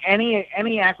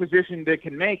 Any acquisition they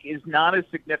can make is not as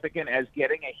significant as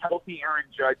getting a healthy Aaron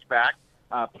Judge back,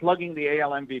 plugging the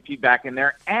AL MVP back in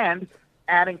there, and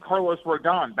adding Carlos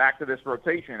Rodon back to this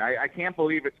rotation. I can't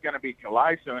believe it's going to be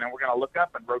July soon, and we're going to look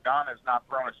up, and Rodon has not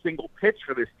thrown a single pitch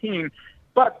for this team.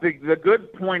 But the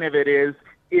good point of it is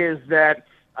that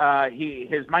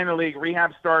his minor league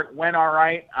rehab start went all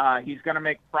right. He's going to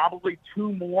make probably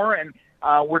 2 more, and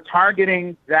we're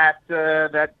targeting that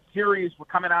series. We're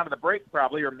coming out of the break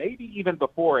probably, or maybe even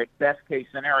before it, best case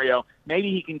scenario. Maybe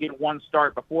he can get 1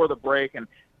 start before the break and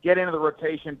get into the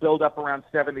rotation, build up around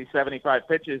 70, 75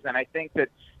 pitches. And I think that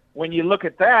when you look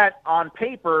at that on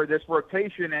paper, this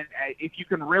rotation, and if you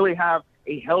can really have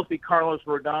a healthy Carlos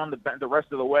Rodon the rest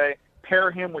of the way, pair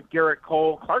him with Garrett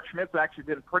Cole. Clark Schmidt's actually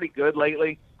been pretty good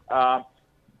lately. Got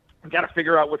to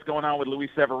figure out what's going on with Luis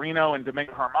Severino and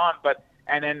Domingo Germán,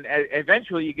 and then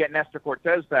eventually you get Nestor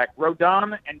Cortez back.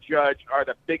 Rodon and Judge are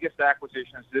the biggest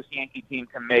acquisitions this Yankee team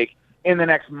can make in the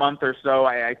next month or so.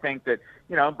 I think that,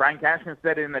 Brian Cashman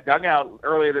said it in the dugout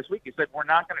earlier this week. He said, we're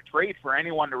not going to trade for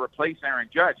anyone to replace Aaron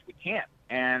Judge. We can't.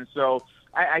 And so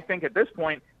I think at this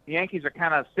point, the Yankees are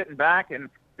kind of sitting back, and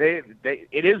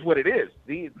it is what it is.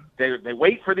 They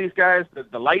wait for these guys.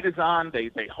 The light is on.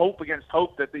 They hope against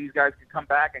hope that these guys can come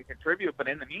back and contribute. But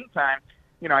in the meantime,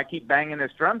 I keep banging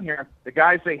this drum here. The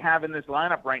guys they have in this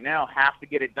lineup right now have to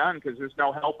get it done, because there's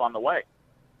no help on the way.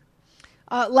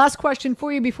 Last question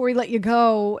for you before we let you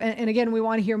go. And again, we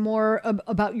want to hear more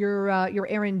about your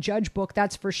Aaron Judge book,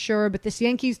 that's for sure. But this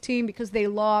Yankees team, because they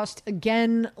lost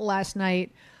again last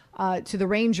night to the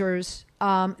Rangers,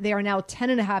 they are now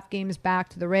 10.5 games back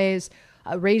to the Rays.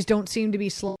 Rays don't seem to be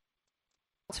slow,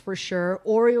 for sure.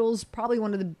 Orioles, probably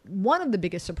one of the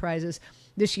biggest surprises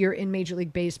this year in Major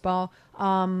League Baseball.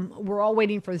 We're all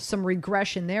waiting for some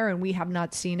regression there, and we have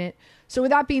not seen it. So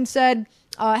with that being said,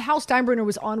 Hal Steinbrenner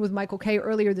was on with Michael Kay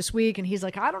earlier this week, and he's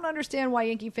like, I don't understand why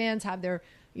Yankee fans have their,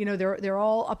 they're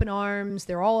all up in arms.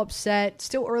 They're all upset.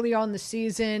 Still early on in the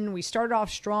season. We started off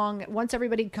strong. Once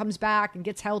everybody comes back and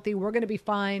gets healthy, we're going to be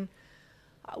fine.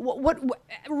 What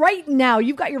right now,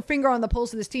 you've got your finger on the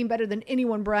pulse of this team better than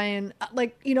anyone, Brian.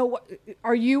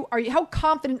 Are you how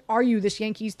confident are you this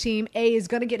Yankees team is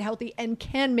going to get healthy and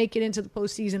can make it into the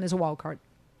postseason as a wild card?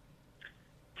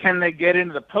 Can they get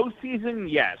into the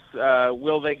postseason? Yes.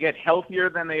 Will they get healthier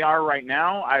than they are right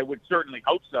now? I would certainly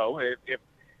hope so. If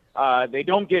they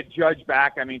don't get Judge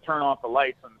back, turn off the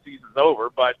lights and the season's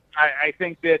over. But I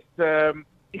think that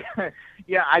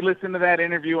yeah, I listened to that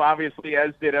interview, obviously,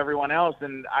 as did everyone else,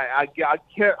 and I'll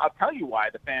tell you why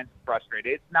the fans are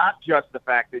frustrated. It's not just the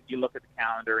fact that you look at the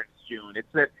calendar and it's June. It's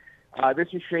that this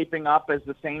is shaping up as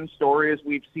the same story as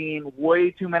we've seen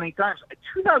way too many times.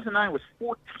 2009 was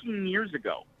 14 years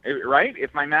ago, right?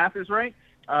 If my math is right.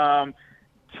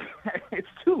 It's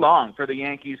too long for the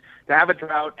Yankees to have a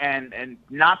drought and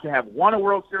not to have won a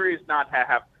World Series, not to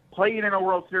have played in a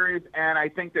World Series, and I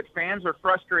think that fans are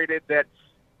frustrated that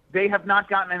they have not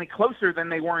gotten any closer than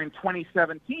they were in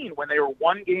 2017 when they were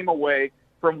one game away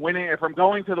from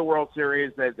going to the World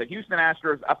Series. The Houston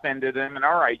Astros upended them, and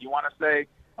all right, you want to say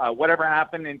whatever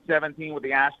happened in 17 with the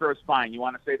Astros, fine. You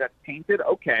want to say that's tainted?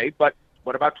 Okay, but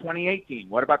what about 2018?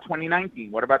 What about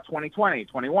 2019? What about 2020,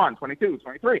 21, 22,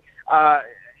 23?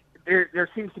 There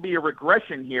seems to be a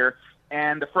regression here,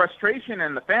 and the frustration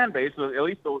in the fan base, at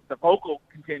least the vocal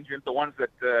contingent, the ones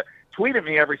that tweet at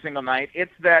me every single night,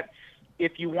 it's that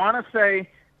if you want to say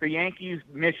the Yankees'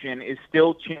 mission is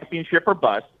still championship or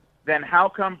bust, then how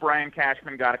come Brian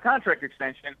Cashman got a contract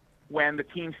extension when the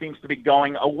team seems to be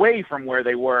going away from where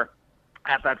they were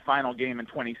at that final game in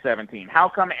 2017? How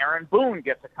come Aaron Boone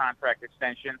gets a contract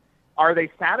extension? Are they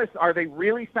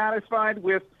really satisfied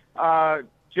with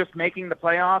just making the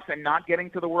playoffs and not getting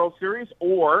to the World Series?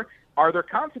 Or are there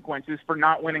consequences for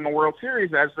not winning a World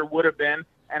Series, as there would have been?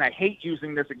 And I hate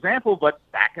using this example, but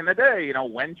back in the day,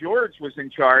 when George was in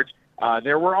charge,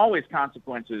 there were always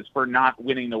consequences for not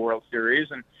winning the World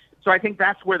Series. And so I think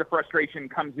that's where the frustration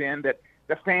comes in, that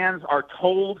the fans are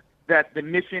told that the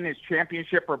mission is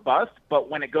championship or bust, but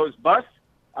when it goes bust,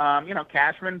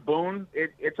 Cashman, Boone,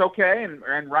 it's okay,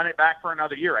 and run it back for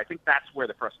another year. I think that's where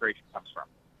the frustration comes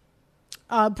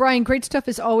from. Bryan, great stuff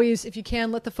as always. If you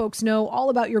can, let the folks know all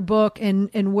about your book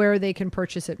and where they can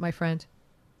purchase it, my friend.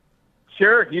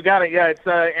 Sure, you got it. Yeah, it's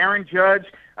Aaron Judge.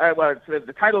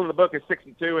 The title of the book is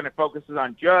 62, and it focuses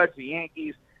on Judge, the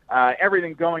Yankees,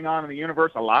 everything going on in the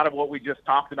universe, a lot of what we just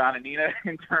talked about, Anita,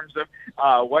 in terms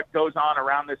of what goes on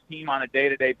around this team on a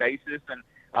day-to-day basis,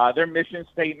 and their mission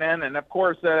statement. And, of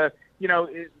course,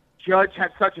 Judge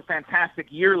had such a fantastic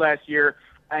year last year,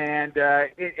 and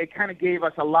it kind of gave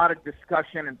us a lot of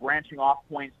discussion and branching off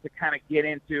points to kind of get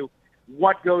into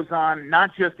what goes on,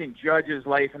 not just in Judge's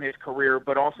life and his career,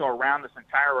 but also around this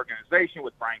entire organization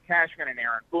with Brian Cashman and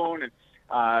Aaron Boone,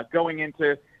 and going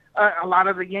into a lot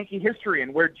of the Yankee history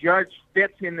and where Judge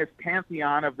fits in this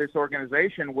pantheon of this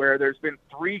organization, where there's been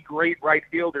three great right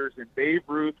fielders in Babe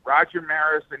Ruth, Roger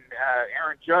Maris, and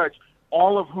Aaron Judge,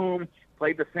 all of whom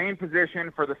played the same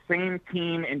position for the same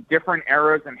team in different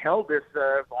eras and held this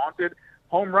vaunted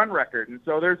home run record. And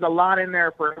so there's a lot in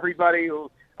there for everybody who,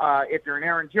 if you're an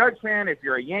Aaron Judge fan, if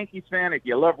you're a Yankees fan, if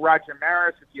you love Roger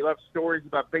Maris, if you love stories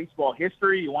about baseball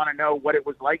history, you want to know what it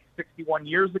was like 61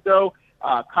 years ago,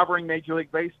 covering Major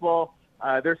League Baseball,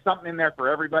 there's something in there for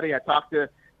everybody. I talked to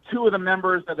two of the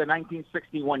members of the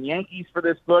 1961 Yankees for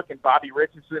this book, and Bobby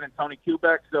Richardson and Tony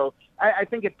Kubek. So I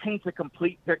think it paints a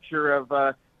complete picture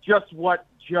of just what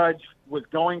Judge was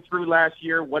going through last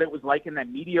year, what it was like in that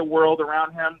media world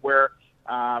around him, where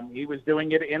he was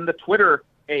doing it in the Twitter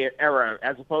era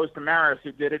as opposed to Maris,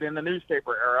 who did it in the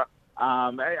newspaper era.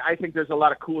 I think there's a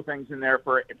lot of cool things in there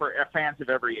for fans of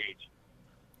every age.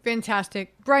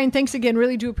 Fantastic. Bryan, thanks again.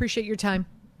 Really do appreciate your time.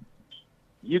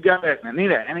 You got it,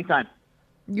 Anita. Anytime.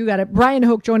 You got it. Bryan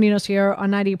Hoch joining us here on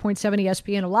 98.7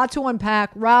 ESPN. A lot to unpack.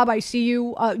 Rob, I see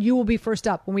you. You will be first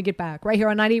up when we get back, right here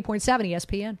on 98.7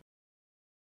 ESPN.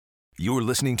 You're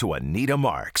listening to Anita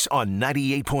Marks on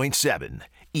 98.7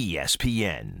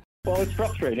 ESPN. Well, it's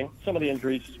frustrating. Some of the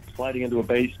injuries, sliding into a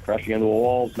base, crashing into a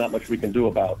wall, is not much we can do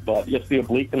about. But it's the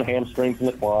oblique and the hamstrings and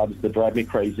the quads that drive me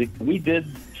crazy. We did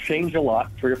change a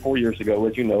lot 3 or 4 years ago,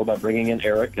 as you know, by bringing in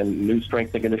Eric and new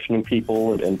strength and conditioning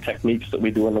people and techniques that we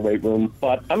do in the weight room.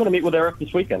 But I'm going to meet with Eric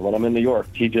this weekend when I'm in New York.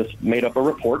 He just made up a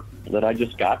report that I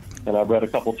just got, and I've read a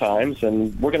couple times,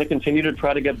 and we're going to continue to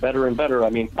try to get better and better.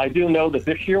 I mean, I do know that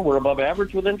this year we're above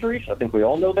average with injuries. I think we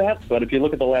all know that. But if you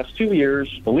look at the last 2 years,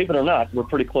 believe it or not, we're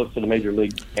pretty close to the major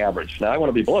league average. Now, I want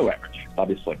to be below average,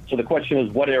 obviously. So the question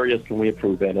is, what areas can we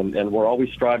improve in? And we're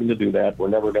always striving to do that. I'm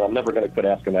never going to quit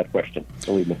asking that question,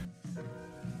 believe me.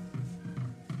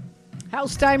 Hal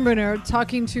Steinbrenner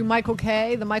talking to Michael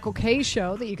Kay, the Michael Kay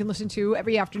Show that you can listen to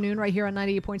every afternoon right here on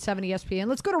 98.7 ESPN.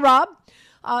 Let's go to Rob,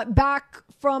 back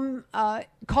from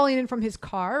calling in from his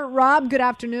car. Rob, good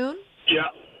afternoon. Yeah,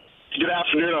 good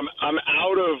afternoon. I'm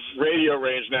out of radio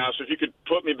range now, so if you could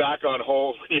put me back on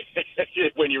hold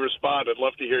when you respond, I'd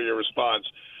love to hear your response.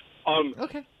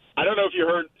 Okay. I don't know if you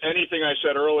heard anything I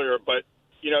said earlier, but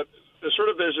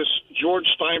there's this George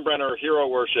Steinbrenner hero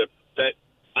worship that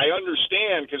I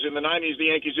understand, because in the 90s the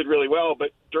Yankees did really well,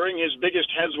 but during his biggest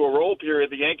heads will roll period,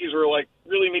 the Yankees were like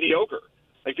really mediocre.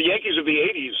 Like the Yankees of the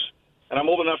 80s, and I'm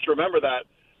old enough to remember that,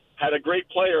 had a great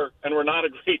player and were not a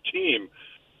great team.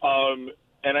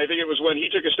 And I think it was when he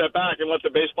took a step back and let the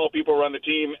baseball people run the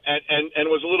team and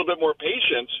was a little bit more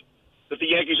patient that the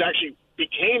Yankees actually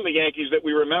became the Yankees that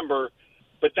we remember.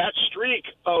 But that streak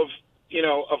of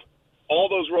all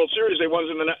those World Series they won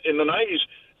in the 90s,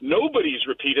 Nobody's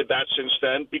repeated that since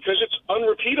then because it's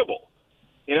unrepeatable.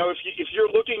 You know, if you're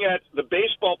looking at the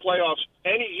baseball playoffs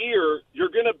any year, you're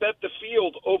going to bet the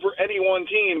field over any one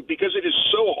team because it is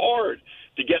so hard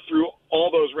to get through all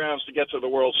those rounds to get to the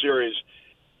World Series.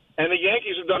 And the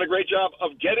Yankees have done a great job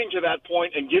of getting to that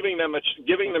point and giving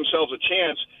themselves a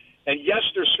chance. And yes,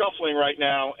 they're scuffling right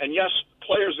now. And yes,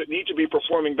 players that need to be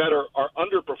performing better are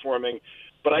underperforming.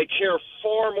 But I care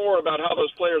far more about how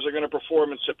those players are going to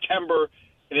perform in September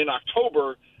and in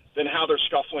October than how they're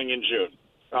scuffling in June.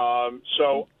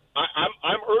 So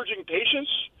I'm urging patience.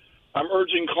 I'm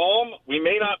urging calm. We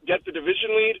may not get the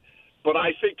division lead, but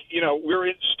I think,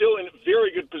 we're still in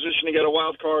very good position to get a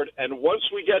wild card. And once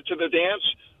we get to the dance,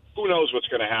 who knows what's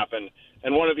going to happen.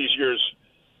 And one of these years,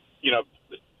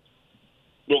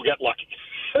 we'll get lucky.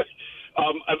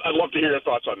 I'd love to hear your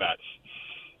thoughts on that.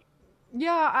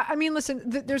 Yeah, I mean, listen,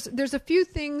 there's a few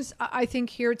things I think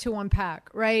here to unpack,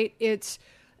 right? It's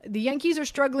the Yankees are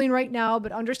struggling right now,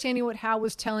 but understanding what Hal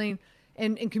was telling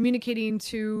and communicating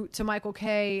to Michael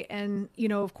Kay, and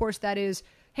of course that is,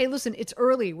 hey, listen, it's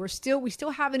early. We still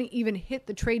haven't even hit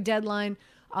the trade deadline,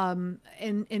 and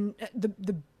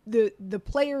the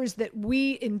players that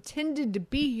we intended to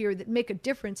be here that make a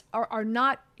difference are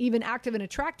not even active and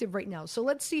attractive right now. So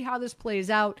let's see how this plays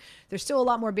out. There's still a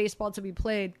lot more baseball to be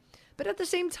played, but at the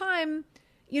same time,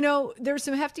 there's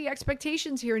some hefty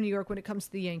expectations here in New York when it comes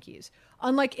to the Yankees.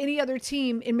 Unlike any other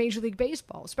team in Major League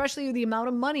Baseball, especially the amount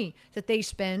of money that they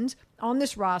spend on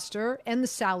this roster and the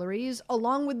salaries,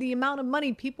 along with the amount of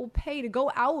money people pay to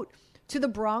go out to the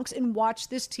Bronx and watch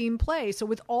this team play. So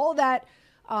with all that,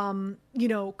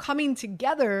 coming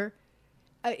together,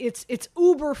 it's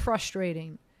uber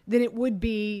frustrating than it would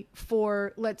be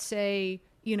for, let's say,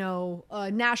 a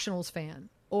Nationals fan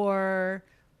or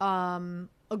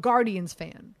a Guardians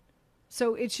fan.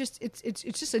 So it's just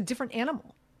a different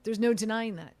animal. There's no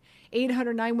denying that.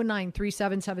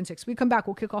 800-919-3776. We come back.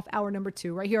 We'll kick off hour number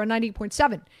 2 right here on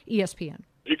 98.7 ESPN.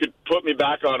 You could put me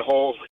back on hold.